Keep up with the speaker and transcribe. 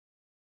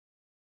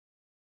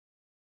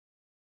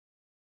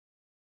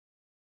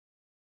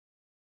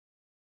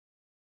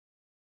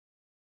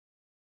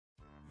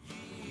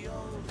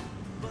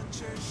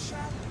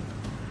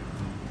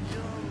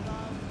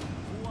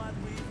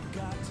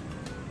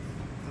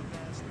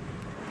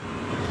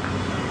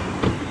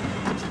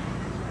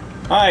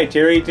Hi,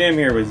 Terry Tim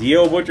here with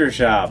Yale Butcher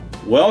Shop.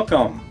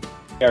 Welcome.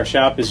 Our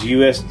shop is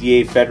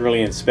USDA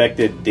federally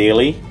inspected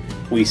daily.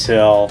 We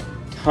sell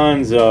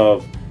tons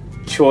of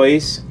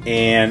choice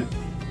and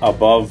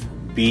above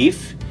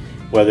beef,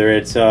 whether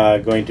it's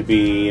going to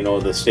be, you know,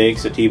 the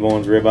steaks, the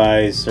T-bones,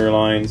 ribeyes,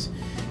 sirloins,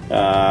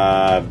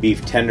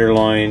 beef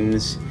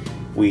tenderloins.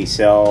 We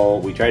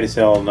try to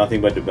sell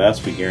nothing but the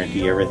best. We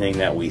guarantee everything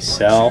that we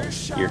sell.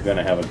 You're going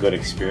to have a good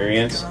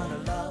experience.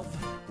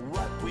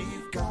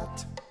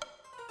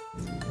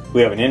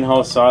 We have an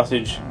in-house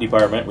sausage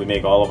department. We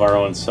make all of our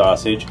own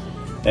sausage.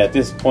 At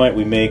this point,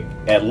 we make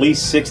at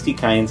least 60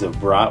 kinds of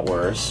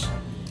bratwurst.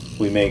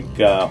 We make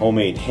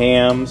homemade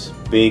hams,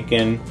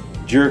 bacon,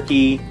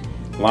 jerky,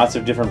 lots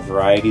of different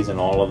varieties in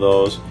all of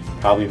those.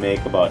 Probably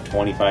make about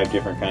 25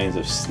 different kinds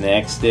of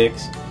snack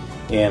sticks,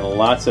 and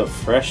lots of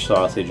fresh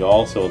sausage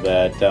also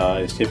that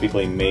is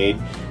typically made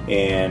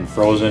and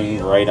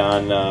frozen right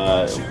on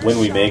when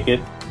we make it.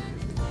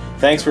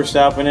 Thanks for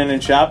stopping in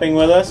and shopping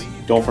with us.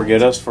 Don't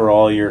forget us for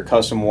all your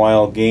custom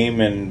wild game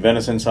and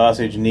venison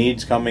sausage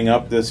needs coming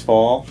up this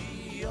fall.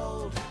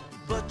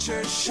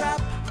 Butcher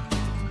Shop,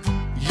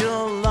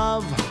 you'll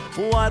love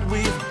what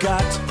we've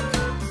got.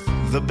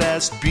 The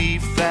best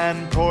beef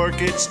and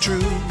pork, it's true.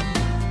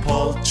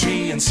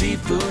 Poultry and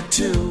seafood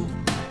too.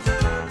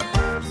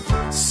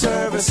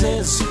 Service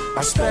is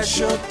our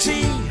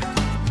specialty.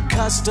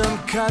 Custom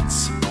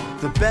cuts,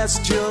 the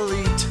best you'll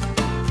eat.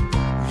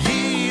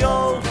 Ye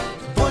Olde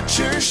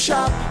Butcher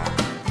Shop,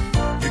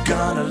 you're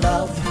gonna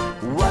love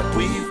what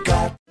we've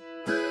got.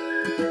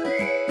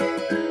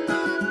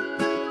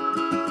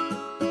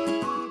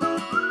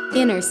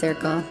 Inner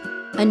Circle,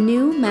 a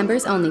new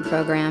members-only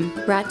program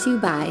brought to you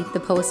by the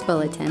Post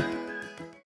Bulletin.